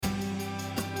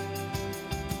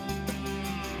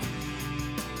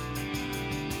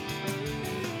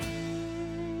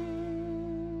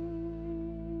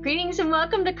Greetings and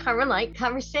welcome to Carmelite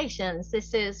Conversations.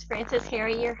 This is Frances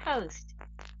Harry, your host.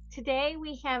 Today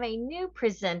we have a new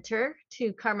presenter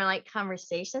to Carmelite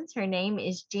Conversations. Her name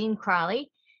is Jean Crowley.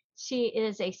 She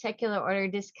is a secular order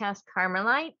Discalced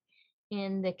Carmelite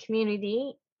in the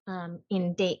community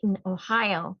in Dayton,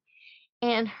 Ohio.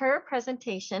 And her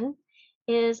presentation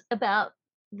is about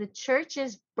the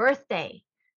church's birthday.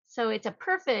 So it's a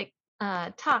perfect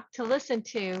talk to listen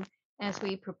to as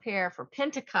we prepare for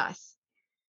Pentecost.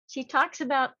 She talks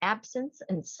about absence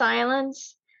and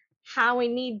silence, how we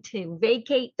need to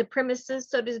vacate the premises,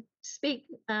 so to speak,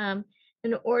 in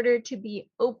order to be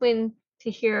open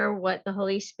to hear what the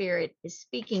Holy Spirit is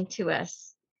speaking to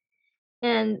us.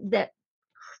 And that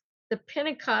the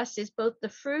Pentecost is both the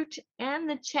fruit and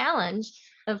the challenge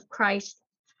of Christ's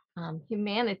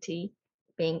humanity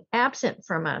being absent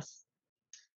from us.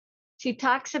 She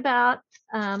talks about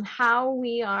how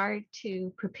we are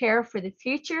to prepare for the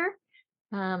future,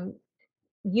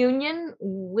 union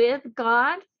with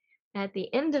God at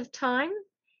the end of time,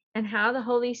 and how the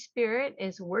Holy Spirit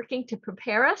is working to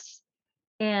prepare us.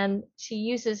 And she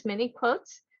uses many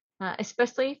quotes,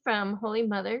 especially from Holy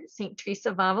Mother, St. Teresa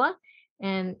of Avila,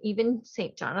 and even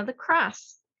St. John of the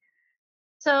Cross.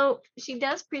 So she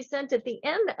does present at the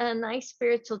end a nice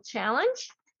spiritual challenge.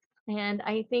 And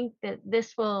I think that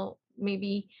this will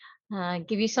maybe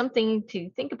give you something to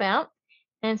think about.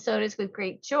 And so it is with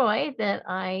great joy that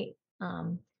I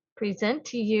present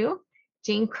to you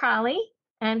Jean Crowley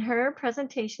and her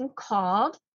presentation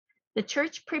called "The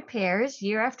Church Prepares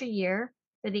Year After Year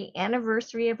for the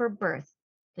Anniversary of Her Birth,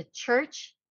 the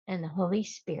Church and the Holy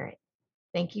Spirit."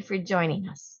 Thank you for joining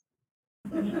us.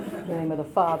 In the name of the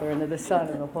Father, and of the Son,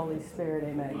 and of the Holy Spirit,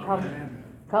 amen.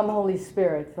 Come, Holy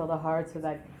Spirit, fill the hearts of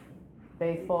thy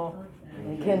faithful,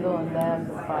 and kindle in them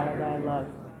the fire of thy love.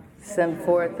 Send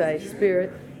forth thy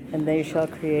Spirit, and they shall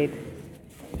create.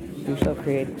 You shall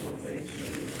create.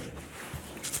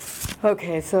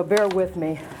 Okay, so bear with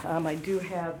me. I do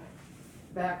have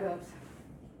backups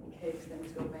in case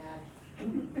things go bad.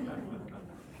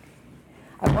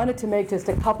 I wanted to make just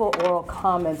a couple oral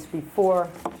comments before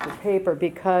the paper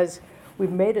because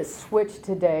we've made a switch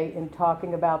today in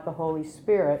talking about the Holy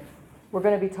Spirit. We're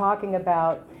going to be talking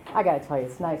about, I got to tell you,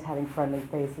 it's nice having friendly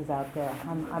faces out there.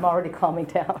 I'm already calming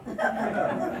down.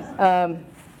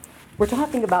 We're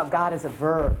talking about God as a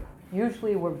verb.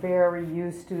 Usually we're very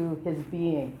used to his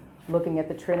being, looking at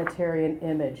the Trinitarian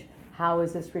image. How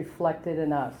is this reflected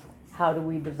in us? How do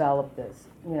we develop this?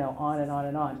 You know, on and on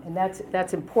and on. And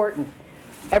that's important.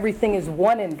 Everything is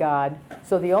one in God,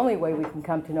 so the only way we can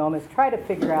come to know him is try to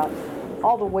figure out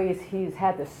all the ways he's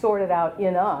had to sort it out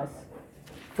in us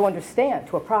to understand,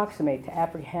 to approximate, to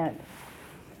apprehend.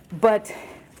 But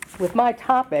with my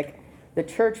topic, the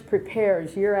church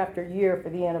prepares year after year for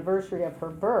the anniversary of her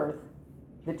birth,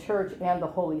 the church and the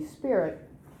Holy Spirit,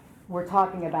 we're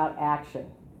talking about action.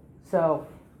 So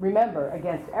remember,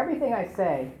 against everything I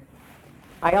say,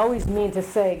 I always mean to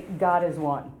say God is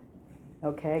one.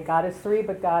 Okay, God is three,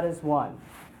 but God is one.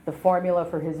 The formula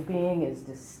for his being is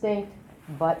distinct,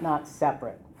 but not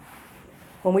separate.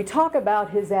 When we talk about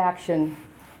his action,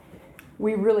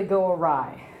 we really go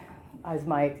awry. As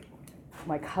my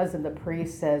cousin, the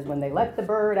priest, says, when they let the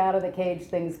bird out of the cage,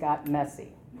 things got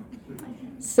messy.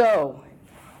 So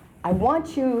I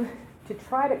want you to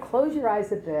try to close your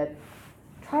eyes a bit,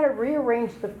 try to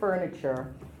rearrange the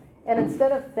furniture, and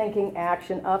instead of thinking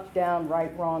action, up, down,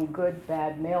 right, wrong, good,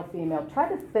 bad, male, female, try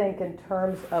to think in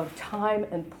terms of time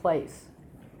and place.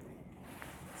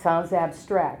 Sounds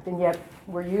abstract, and yet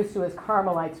we're used to, as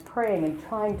Carmelites, praying and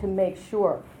trying to make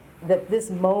sure that this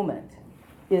moment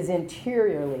is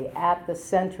interiorly at the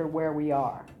center where we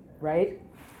are, right?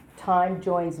 Time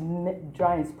joins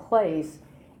place,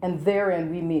 and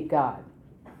therein we meet God,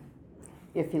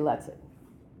 if he lets it.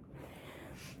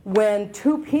 When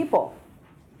two people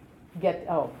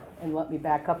and let me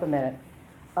back up a minute.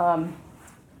 I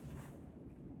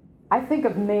think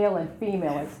of male and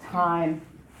female as time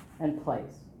and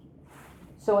place.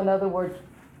 So in other words,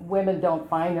 women don't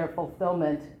find their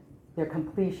fulfillment, their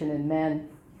completion in men.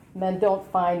 Men don't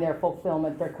find their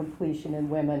fulfillment, their completion in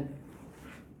women.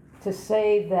 To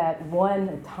say that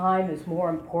time is more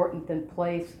important than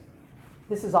place,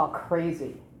 this is all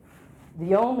crazy.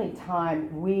 The only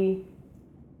time we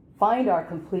find our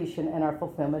completion and our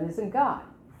fulfillment is in God.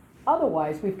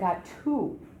 Otherwise, we've got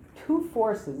two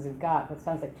forces in God. That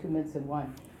sounds like 2 minutes in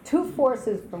one. Two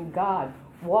forces from God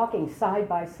walking side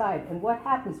by side. And what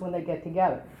happens when they get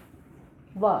together?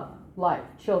 Love, life,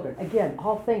 children. Again,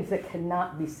 all things that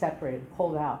cannot be separated,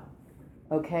 pulled out.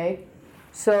 Okay?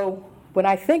 So when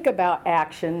I think about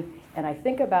action and I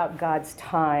think about God's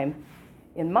time,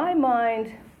 in my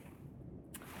mind,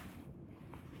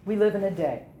 We live in a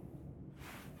day.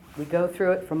 We go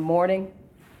through it from morning,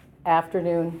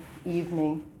 afternoon,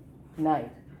 evening,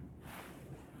 night.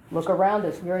 Look around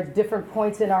us. We're at different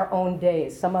points in our own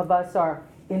days. Some of us are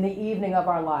in the evening of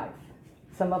our life.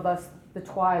 Some of us the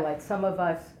twilight. Some of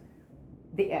us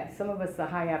the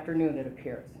high afternoon, it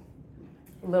appears.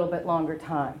 A little bit longer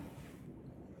time.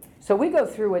 So we go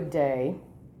through a day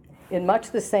in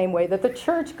much the same way that the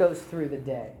church goes through the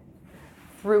day,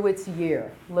 through its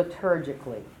year,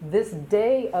 liturgically. This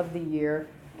day of the year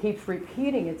keeps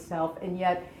repeating itself, and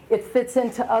yet it fits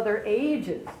into other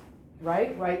ages,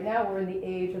 right? Right now we're in the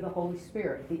age of the Holy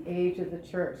Spirit, the age of the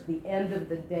church, the end of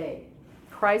the day.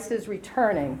 Christ is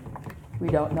returning. We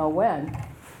don't know when.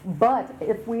 But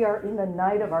if we are in the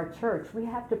night of our church, we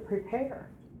have to prepare.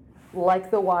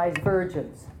 Like the wise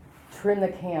virgins, trim the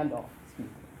candle.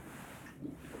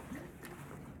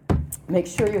 Make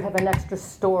sure you have an extra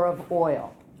store of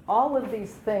oil. All of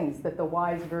these things that the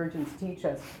wise virgins teach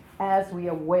us as we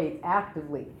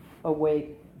actively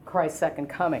await Christ's second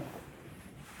coming.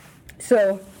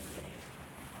 So,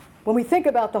 when we think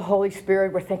about the Holy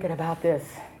Spirit, we're thinking about this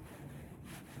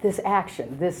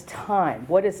action, this time.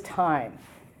 What is time?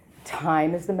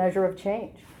 Time is the measure of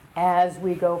change as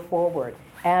we go forward,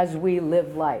 as we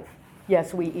live life.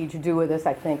 Yes, we each do with this.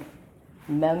 I think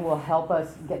men will help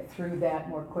us get through that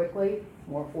more quickly,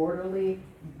 more orderly,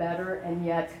 better. And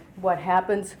yet, what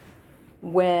happens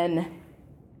when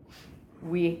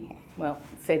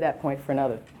say that point for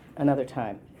another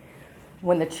time.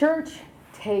 When the church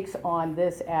takes on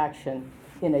this action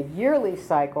in a yearly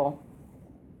cycle,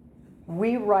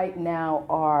 we right now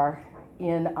are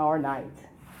in our night.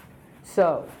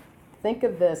 So think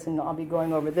of this, and I'll be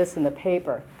going over this in the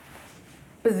paper.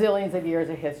 Bazillions of years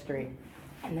of history,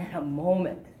 and then a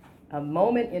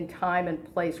moment in time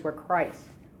and place where Christ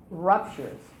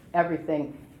ruptures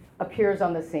everything, appears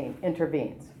on the scene,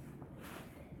 intervenes.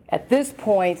 At this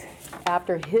point,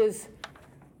 after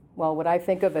what I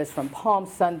think of as from Palm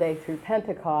Sunday through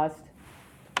Pentecost,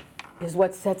 is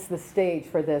what sets the stage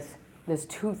for this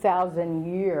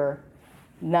 2,000-year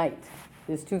night,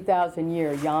 this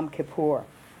 2,000-year Yom Kippur.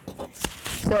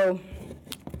 So,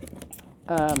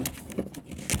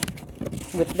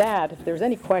 with that, if there's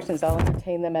any questions, I'll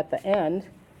entertain them at the end.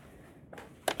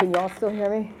 Can you all still hear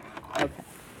me? Okay.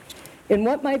 In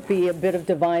what might be a bit of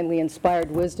divinely inspired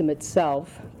wisdom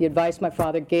itself, the advice my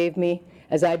father gave me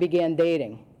as I began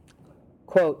dating,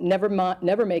 quote, never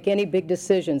make any big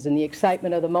decisions in the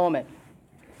excitement of the moment.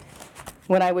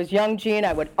 When I was young, Jean,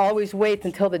 I would always wait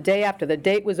until the day after the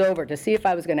date was over to see if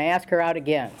I was going to ask her out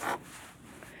again.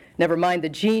 Never mind the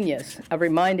genius of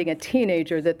reminding a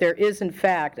teenager that there is, in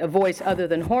fact, a voice other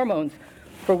than hormones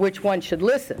for which one should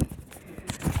listen.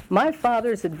 My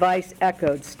father's advice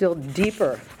echoed still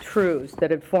deeper truths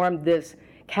that had formed this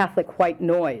Catholic white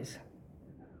noise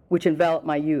which enveloped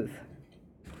my youth.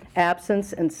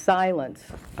 Absence and silence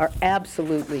are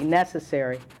absolutely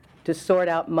necessary to sort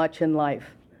out much in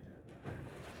life.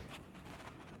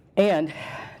 And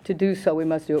to do so, we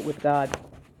must do it with God.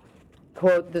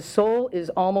 Quote, the soul is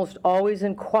almost always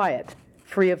in quiet,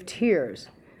 free of tears,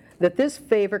 that this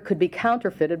favor could be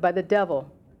counterfeited by the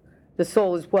devil. The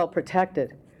soul is well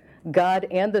protected. God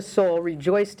and the soul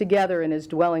rejoice together in his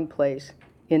dwelling place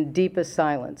in deepest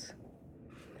silence.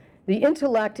 The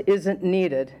intellect isn't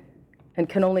needed and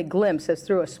can only glimpse as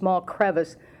through a small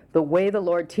crevice the way the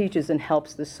Lord teaches and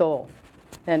helps the soul.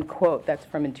 End quote. That's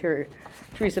from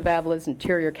Teresa of Avila's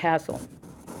Interior Castle.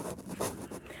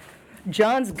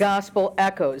 John's gospel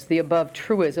echoes the above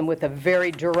truism with a very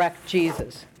direct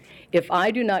Jesus. If I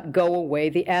do not go away,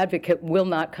 the advocate will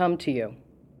not come to you.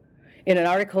 In an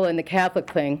article in the Catholic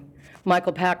Thing,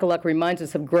 Michael Pakaluk reminds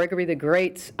us of Gregory the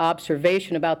Great's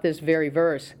observation about this very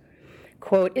verse.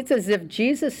 Quote, it's as if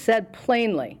Jesus said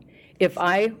plainly, if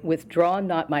I withdraw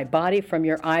not my body from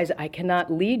your eyes, I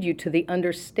cannot lead you to the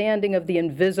understanding of the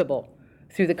invisible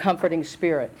through the comforting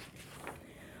Spirit.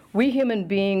 We human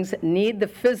beings need the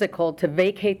physical to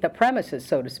vacate the premises,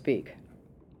 so to speak,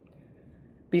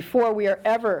 before we are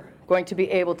ever going to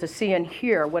be able to see and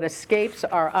hear what escapes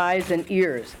our eyes and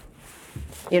ears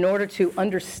in order to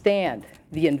understand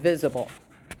the invisible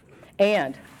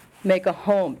and make a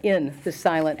home in the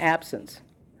silent absence.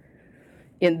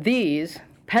 In these,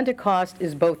 Pentecost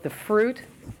is both the fruit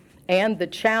and the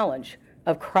challenge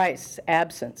of Christ's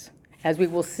absence. As we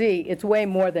will see, it's way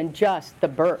more than just the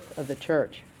birth of the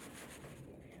church.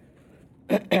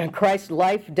 Christ's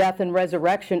life, death, and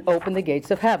resurrection opened the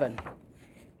gates of heaven.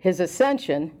 His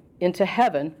ascension into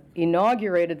heaven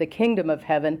inaugurated the kingdom of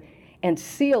heaven and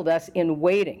sealed us in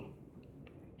waiting.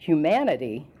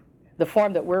 Humanity, the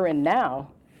form that we're in now,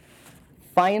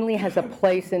 finally has a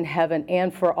place in heaven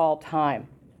and for all time.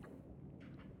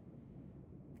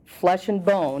 Flesh and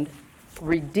bone,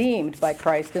 redeemed by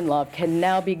Christ in love, can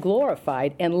now be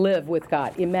glorified and live with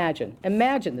God. Imagine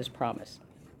this promise.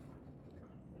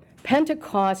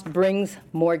 Pentecost brings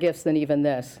more gifts than even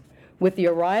this. With the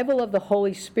arrival of the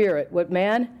Holy Spirit, what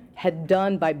man had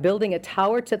done by building a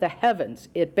tower to the heavens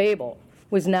at Babel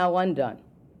was now undone.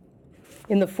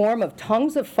 In the form of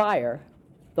tongues of fire,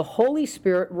 the Holy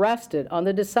Spirit rested on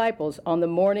the disciples on the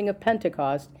morning of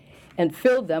Pentecost and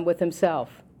filled them with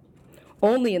himself.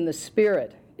 Only in the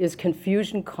Spirit is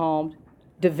confusion calmed,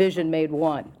 division made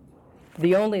one.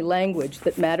 The only language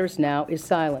that matters now is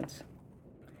silence.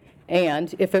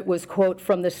 And if it was, quote,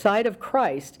 from the side of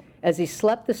Christ, as he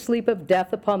slept the sleep of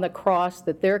death upon the cross,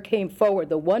 that there came forward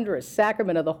the wondrous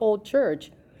sacrament of the whole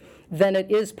church, then it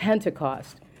is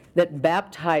Pentecost that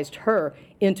baptized her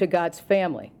into God's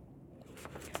family.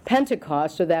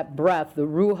 Pentecost, or that breath, the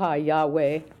Ruha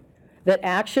Yahweh, that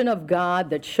action of God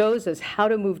that shows us how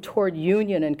to move toward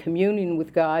union and communion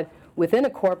with God within a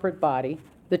corporate body,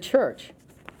 the church.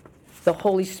 The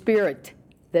Holy Spirit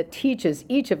that teaches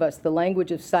each of us the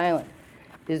language of silence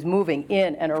is moving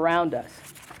in and around us,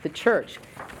 the church,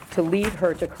 to lead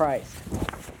her to Christ.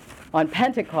 On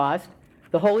Pentecost,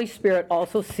 the Holy Spirit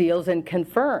also seals and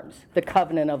confirms the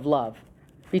covenant of love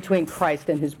between Christ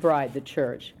and his bride, the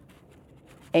church.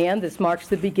 And this marks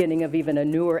the beginning of even a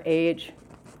newer age.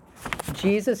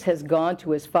 Jesus has gone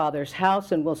to his Father's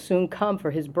house and will soon come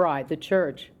for his bride, the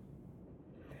church.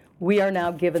 We are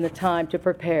now given the time to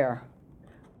prepare,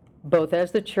 both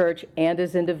as the church and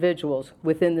as individuals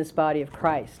within this body of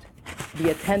Christ. Be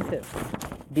attentive,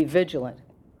 be vigilant.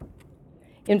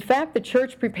 In fact, the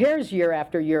church prepares year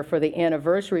after year for the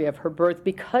anniversary of her birth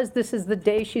because this is the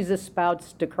day she's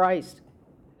espoused to Christ.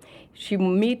 She will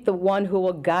meet the one who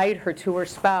will guide her to her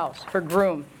spouse, her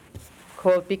groom.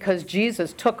 Quote, because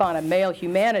Jesus took on a male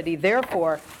humanity,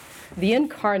 therefore, the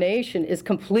incarnation is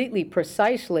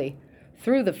precisely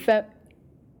through the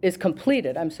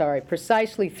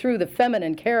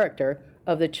feminine character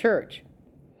of the church.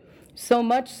 So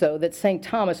much so that St.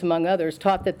 Thomas, among others,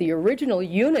 taught that the original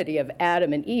unity of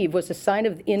Adam and Eve was a sign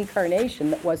of the incarnation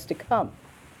that was to come.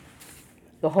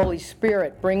 The Holy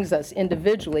Spirit brings us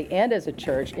individually and as a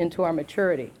church into our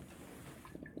maturity.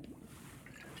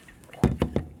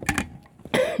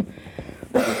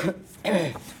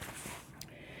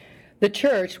 The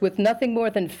church, with nothing more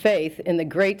than faith in the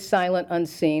great silent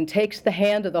unseen, takes the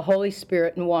hand of the Holy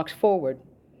Spirit and walks forward.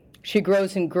 She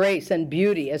grows in grace and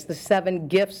beauty as the 7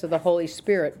 gifts of the Holy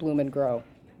Spirit bloom and grow.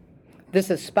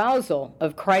 This espousal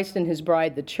of Christ and his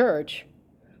bride, the church,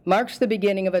 marks the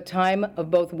beginning of a time of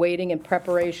both waiting and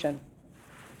preparation.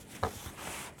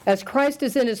 As Christ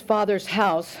is in his Father's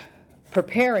house,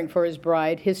 preparing for his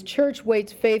bride, his church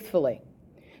waits faithfully.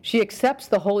 She accepts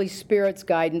the Holy Spirit's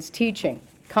guidance, teaching,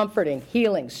 comforting,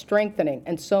 healing, strengthening,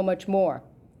 and so much more.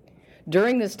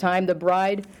 During this time, the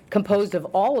bride, composed of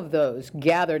all of those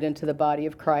gathered into the body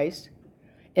of Christ,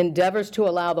 endeavors to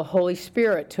allow the Holy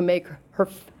Spirit to make her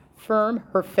firm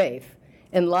her faith,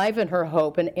 enliven her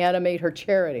hope, and animate her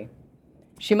charity.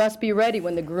 She must be ready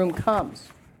when the groom comes.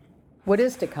 What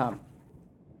is to come?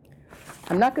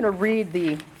 I'm not going to read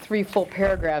the 3 full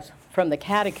paragraphs from the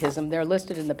Catechism. They're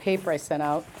listed in the paper I sent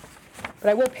out, but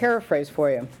I will paraphrase for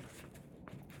you.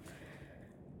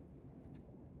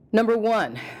 Number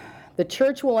 1, the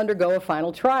church will undergo a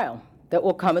final trial that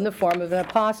will come in the form of an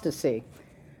apostasy.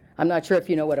 I'm not sure if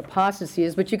you know what apostasy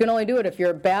is, but you can only do it if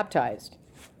you're baptized.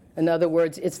 In other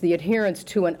words, it's the adherence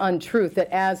to an untruth that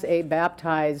as a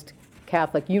baptized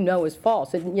Catholic you know is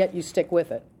false, and yet you stick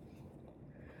with it.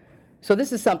 So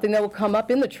this is something that will come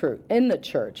up in the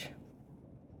church.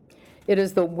 It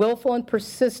is the willful and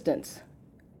persistence,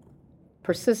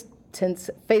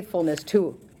 faithfulness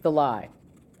to the lie.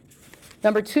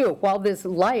 Number 2, while this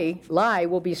lie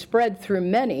will be spread through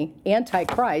many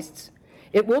antichrists,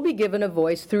 it will be given a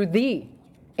voice through the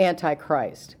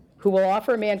Antichrist, who will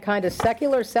offer mankind a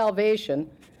secular salvation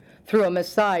through a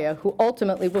Messiah who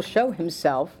ultimately will show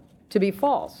himself to be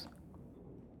false.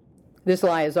 This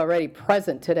lie is already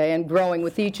present today and growing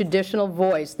with each additional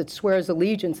voice that swears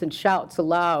allegiance and shouts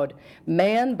aloud,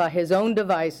 man, by his own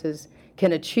devices,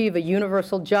 can achieve a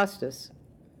universal justice,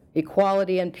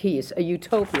 equality, and peace, a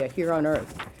utopia here on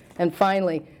earth. And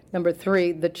finally, number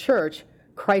 3, the church,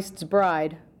 Christ's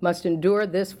bride, must endure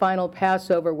this final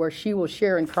Passover where she will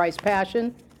share in Christ's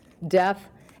passion, death,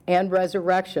 and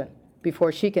resurrection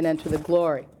before she can enter the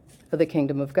glory of the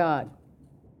kingdom of God.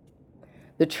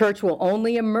 The church will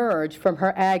only emerge from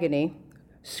her agony,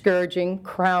 scourging,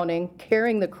 crowning,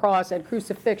 carrying the cross, and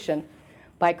crucifixion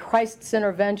by Christ's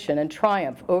intervention and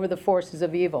triumph over the forces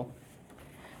of evil.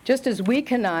 Just as we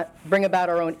cannot bring about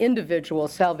our own individual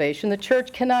salvation, the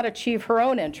church cannot achieve her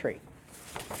own entry.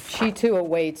 She too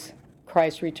awaits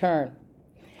Christ's return.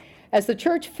 As the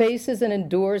church faces and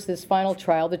endures this final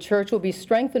trial, the church will be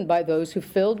strengthened by those who,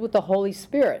 filled with the Holy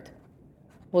Spirit,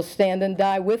 will stand and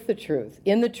die with the truth,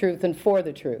 in the truth, and for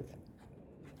the truth.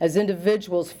 As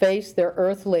individuals face their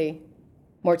earthly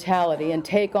mortality and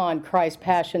take on Christ's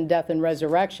passion, death, and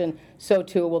resurrection, so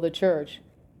too will the church,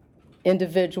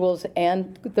 individuals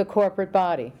and the corporate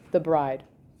body, the bride.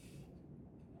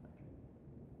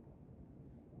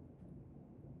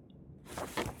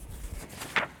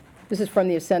 This is from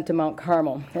the ascent to Mount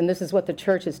Carmel, and this is what the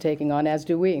church is taking on, as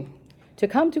do we. To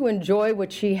come to enjoy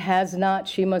what she has not,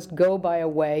 she must go by a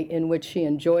way in which she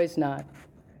enjoys not.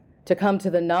 To come to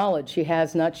the knowledge she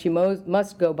has not, she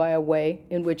must go by a way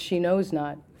in which she knows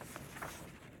not.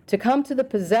 To come to the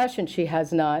possession she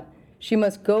has not, she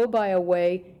must go by a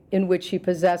way in which she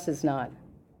possesses not.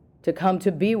 To come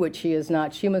to be what she is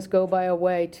not, she must go by a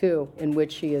way, too, in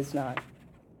which she is not.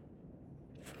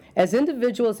 As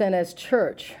individuals and as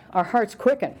church, our hearts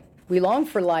quicken. We long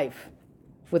for life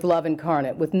with love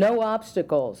incarnate, with no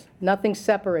obstacles, nothing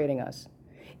separating us.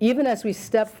 Even as we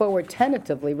step forward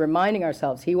tentatively, reminding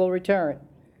ourselves he will return,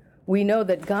 we know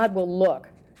that God will look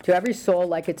to every soul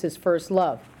like it's his first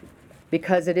love,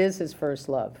 because it is his first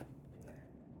love.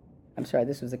 I'm sorry,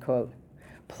 this was a quote.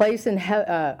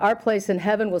 Our place in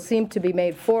heaven will seem to be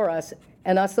made for us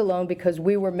and us alone because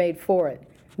we were made for it.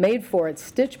 Made for it,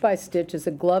 stitch by stitch, as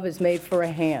a glove is made for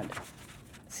a hand.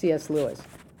 C.S. Lewis.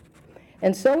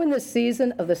 And so in this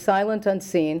season of the silent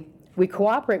unseen, we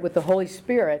cooperate with the Holy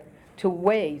Spirit to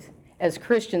wait as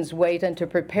Christians wait and to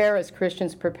prepare as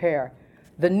Christians prepare.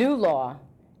 The new law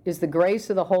is the grace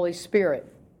of the Holy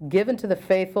Spirit given to the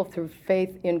faithful through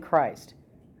faith in Christ.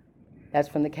 That's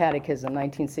from the Catechism,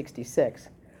 1966.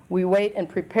 We wait and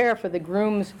prepare for the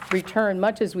groom's return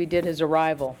much as we did his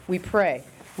arrival. We pray,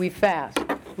 we fast,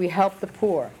 we help the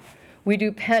poor. We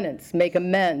do penance, make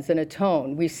amends, and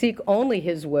atone. We seek only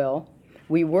his will.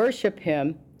 We worship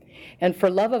him. And for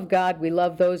love of God, we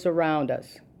love those around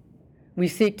us. We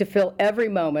seek to fill every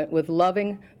moment with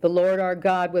loving the Lord our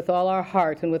God with all our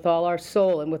heart and with all our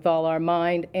soul and with all our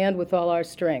mind and with all our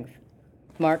strength.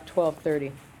 Mark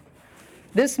 12:30.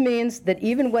 This means that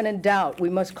even when in doubt, we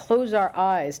must close our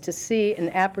eyes to see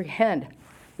and apprehend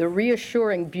the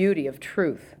reassuring beauty of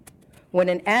truth. When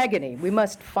in agony, we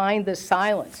must find the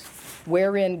silence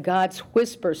wherein God's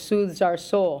whisper soothes our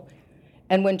soul.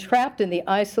 And when trapped in the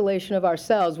isolation of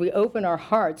ourselves, we open our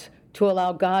hearts to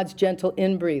allow God's gentle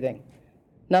inbreathing.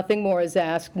 Nothing more is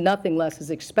asked, nothing less is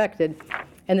expected,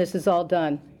 and this is all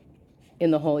done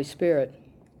in the Holy Spirit.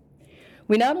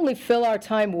 We not only fill our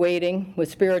time waiting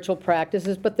with spiritual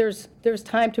practices, but there's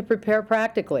time to prepare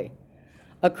practically.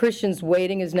 A Christian's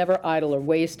waiting is never idle or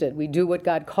wasted. We do what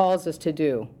God calls us to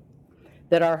do,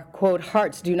 that our, quote,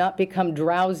 hearts do not become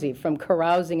drowsy from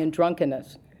carousing and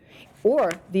drunkenness,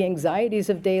 or the anxieties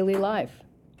of daily life.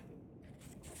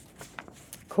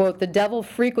 Quote, the devil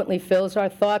frequently fills our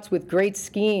thoughts with great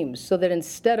schemes so that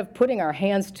instead of putting our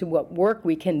hands to what work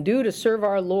we can do to serve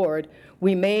our Lord,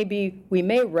 we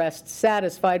may rest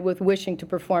satisfied with wishing to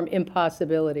perform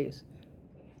impossibilities.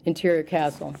 Interior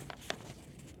Castle.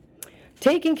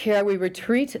 Taking care, we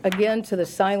retreat again to the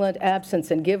silent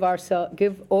absence and give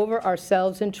over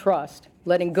ourselves in trust,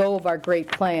 letting go of our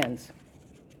great plans.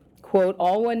 Quote,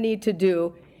 all one need to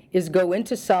do is go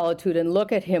into solitude and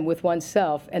look at him with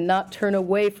oneself and not turn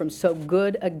away from so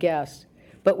good a guest,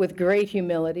 but with great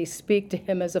humility speak to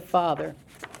him as a father.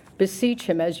 Beseech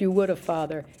him as you would a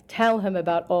father. Tell him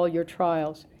about all your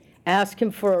trials. Ask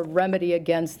him for a remedy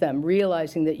against them,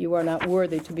 realizing that you are not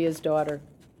worthy to be his daughter.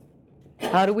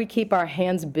 How do we keep our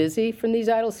hands busy from these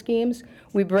idle schemes?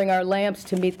 We bring our lamps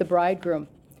to meet the bridegroom.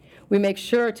 We make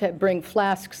sure to bring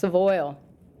flasks of oil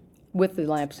with the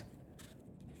lamps.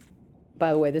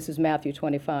 By the way, this is Matthew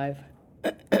 25.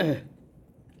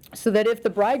 So that if the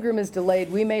bridegroom is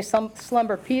delayed, we may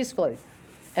slumber peacefully.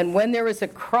 And when there is a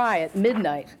cry at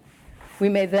midnight, we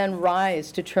may then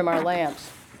rise to trim our lamps,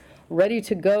 ready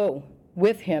to go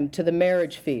with him to the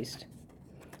marriage feast.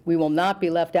 We will not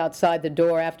be left outside the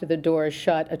door after the door is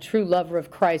shut. A true lover of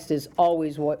Christ is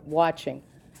always watching,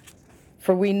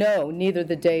 for we know neither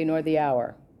the day nor the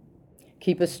hour.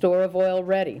 Keep a store of oil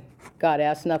ready. God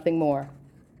asks nothing more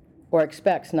or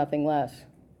expects nothing less.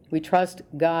 We trust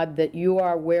God that you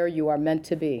are where you are meant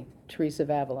to be. Teresa of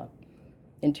Avila,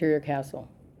 Interior Castle.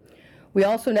 We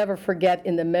also never forget,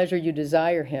 in the measure you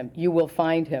desire him, you will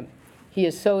find him. He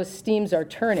is so esteems our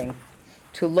turning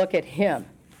to look at him.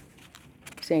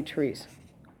 St. Teresa.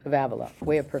 of Avila,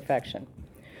 way of perfection.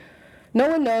 No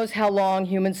one knows how long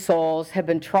human souls have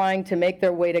been trying to make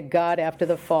their way to God after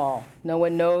the fall. No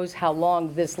one knows how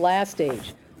long this last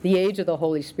age, the age of the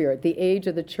Holy Spirit, the age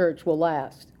of the church, will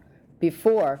last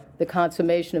before the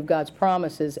consummation of God's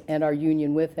promises and our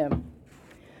union with him.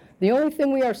 The only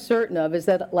thing we are certain of is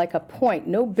that, like a point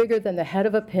no bigger than the head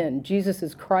of a pin,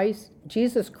 Jesus Christ,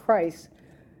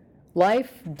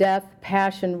 life, death,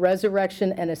 passion,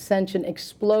 resurrection, and ascension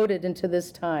exploded into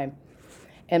this time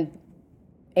and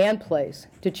place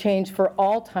to change for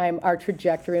all time our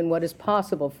trajectory and what is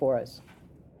possible for us.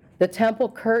 The temple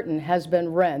curtain has been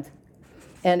rent,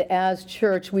 and as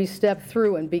church, we step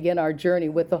through and begin our journey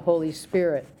with the Holy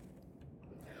Spirit.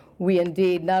 We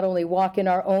indeed not only walk in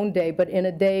our own day, but in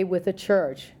a day with the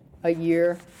church, a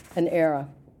year, an era.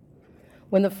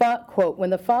 When quote, when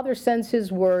the Father sends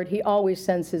his word, he always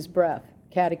sends his breath.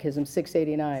 Catechism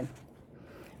 689.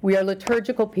 We are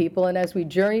liturgical people, and as we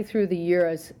journey through the year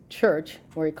as church,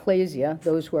 or ecclesia,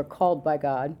 those who are called by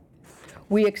God,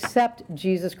 we accept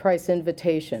Jesus Christ's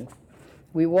invitation.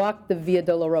 We walk the Via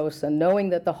Dolorosa, knowing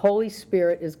that the Holy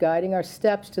Spirit is guiding our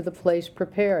steps to the place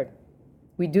prepared.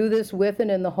 We do this with and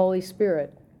in the Holy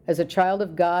Spirit, as a child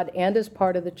of God and as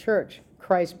part of the church,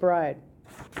 Christ's bride.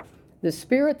 The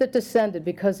Spirit that descended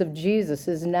because of Jesus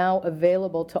is now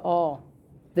available to all.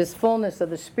 This fullness of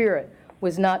the Spirit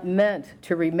was not meant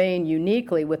to remain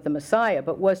uniquely with the Messiah,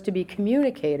 but was to be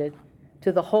communicated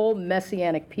to the whole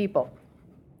Messianic people.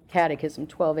 Catechism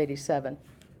 1287.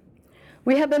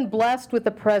 We have been blessed with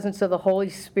the presence of the Holy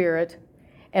Spirit,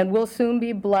 and will soon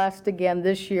be blessed again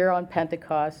this year on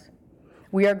Pentecost.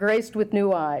 We are graced with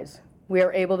new eyes. We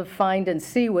are able to find and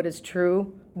see what is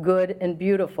true, good, and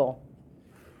beautiful.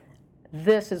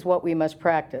 This is what we must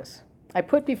practice. I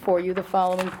put before you the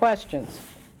following questions.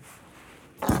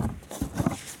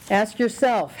 Ask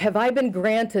yourself, have I been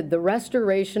granted the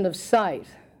restoration of sight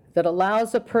that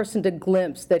allows a person to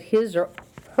glimpse that his or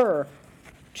her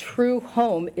true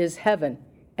home is heaven,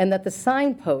 and that the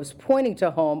signposts pointing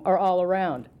to home are all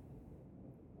around?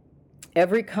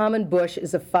 Every common bush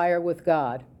is afire with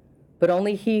God, but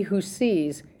only he who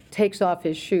sees takes off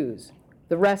his shoes.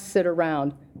 The rest sit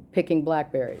around picking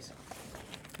blackberries.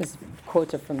 This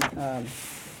quotes are from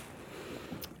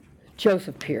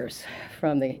Joseph Pierce,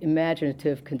 from the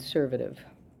Imaginative Conservative.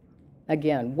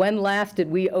 Again, when last did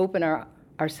we open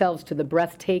ourselves to the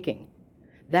breathtaking,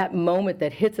 that moment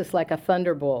that hits us like a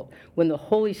thunderbolt when the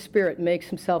Holy Spirit makes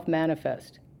himself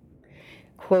manifest?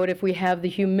 Quote, if we have the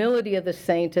humility of the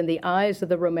saint and the eyes of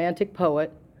the romantic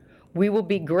poet, we will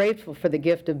be grateful for the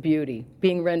gift of beauty,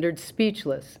 being rendered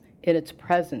speechless in its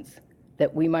presence,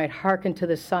 that we might hearken to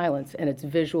the silence and its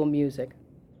visual music.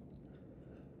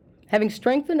 Having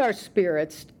strengthened our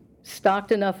spirits,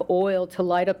 stocked enough oil to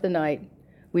light up the night,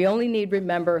 we only need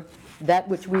remember that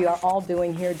which we are all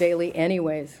doing here daily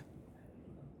anyways.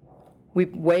 We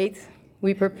wait,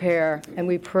 we prepare, and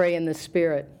we pray in the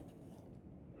Spirit.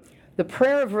 The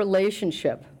prayer of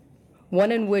relationship,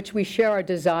 one in which we share our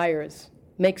desires,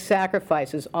 make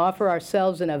sacrifices, offer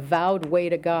ourselves in a vowed way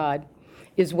to God,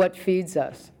 is what feeds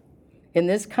us. In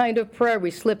this kind of prayer, we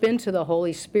slip into the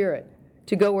Holy Spirit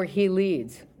to go where he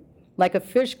leads. Like a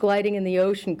fish gliding in the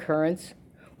ocean currents,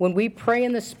 when we pray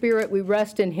in the Spirit, we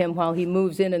rest in him while he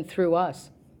moves in and through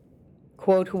us.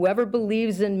 Quote, whoever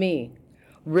believes in me,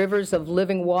 rivers of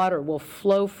living water will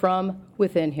flow from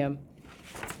within him.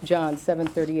 John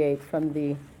 7:38 from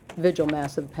the Vigil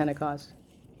Mass of Pentecost.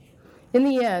 In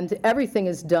the end, everything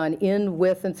is done in,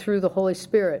 with, and through the Holy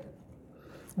Spirit.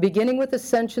 Beginning with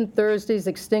Ascension Thursday's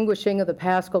extinguishing of the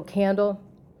Paschal candle,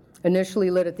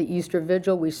 initially lit at the Easter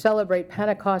Vigil, we celebrate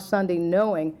Pentecost Sunday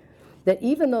knowing that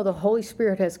even though the Holy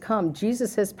Spirit has come,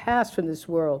 Jesus has passed from this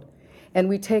world, and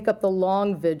we take up the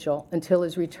long vigil until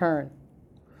his return.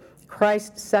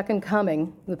 Christ's second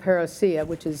coming, the parousia,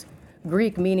 which is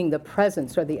Greek meaning the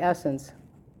presence or the essence,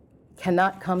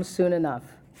 cannot come soon enough.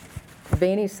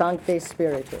 Veni Sancte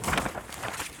Spiritus.